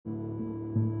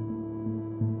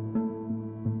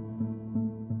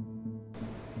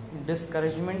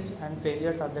discouragements and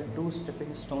failures are the two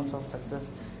stepping stones of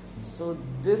success. So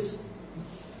this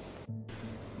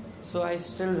so I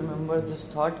still remember this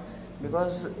thought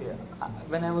because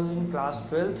when I was in class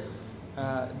 12th,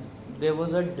 there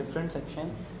was a different section.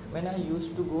 When I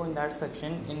used to go in that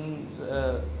section,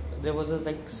 there was a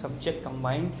like subject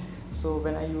combined. So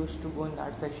when I used to go in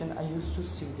that section, I used to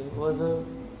see there was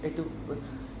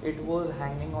it was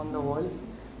hanging on the wall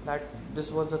that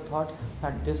this was the thought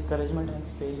that discouragement and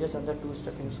failures are the two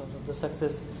stepping stones of the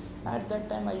success. At that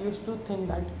time, I used to think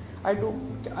that I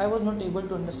was not able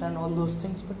to understand all those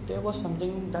things, but there was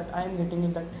something that I am getting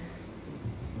in that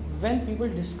when people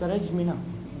discourage me now,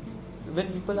 when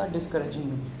people are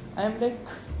discouraging me, I am like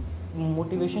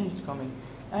motivation is coming,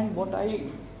 and what I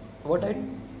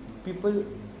people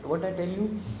what I tell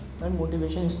you, that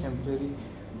motivation is temporary.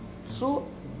 So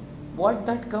what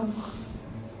that comes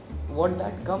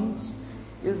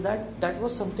is that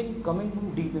was something coming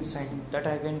from deep inside me that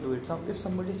I can do it. So if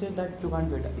somebody says that you can't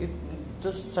do it, it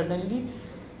just suddenly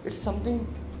it's something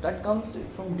that comes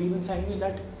from deep inside me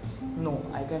that no,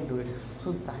 I can do it.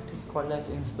 So that is called as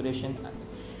inspiration.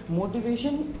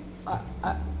 Motivation,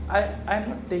 I'm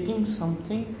not taking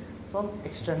something from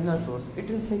external source. It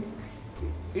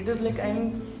is like I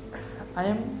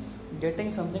am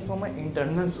getting something from my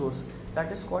internal source,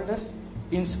 that is called as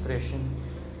inspiration.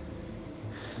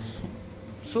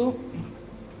 So,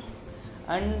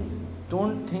 and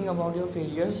don't think about your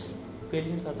failures.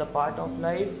 Failures are the part of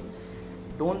life.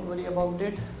 Don't worry about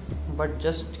it, but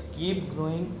just keep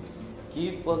growing,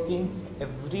 keep working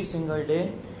every single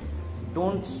day.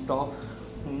 Don't stop.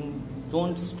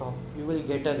 Don't stop. You will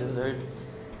get a result.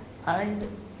 And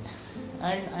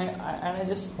I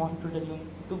just want to tell you,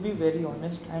 to be very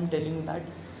honest, I am telling you that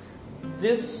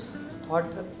this thought,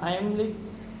 I am like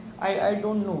I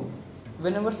don't know,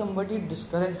 whenever somebody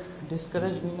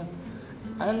discourage me,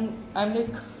 and I'm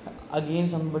like again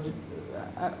somebody,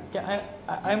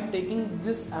 I'm taking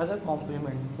this as a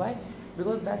compliment. Why?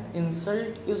 Because that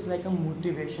insult is like a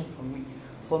motivation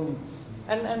for me,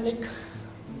 and I'm like,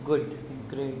 good,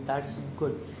 great, that's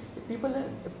good.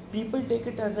 People take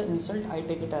it as an insult, I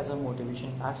take it as a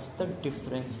motivation. That's the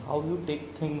difference, how you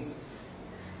take things.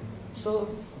 So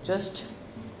just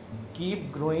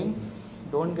keep growing,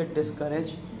 don't get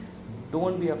discouraged,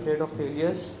 don't be afraid of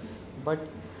failures, but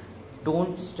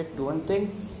don't stick to one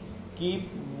thing, keep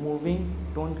moving,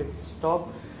 don't get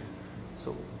stopped.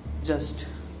 So just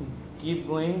keep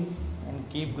going and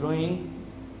keep growing.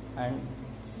 And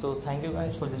so thank you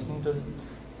guys for listening to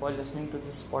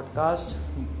this podcast.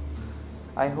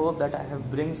 I hope that I have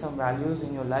bring some values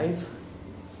in your life.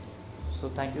 So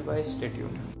thank you guys, stay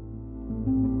tuned.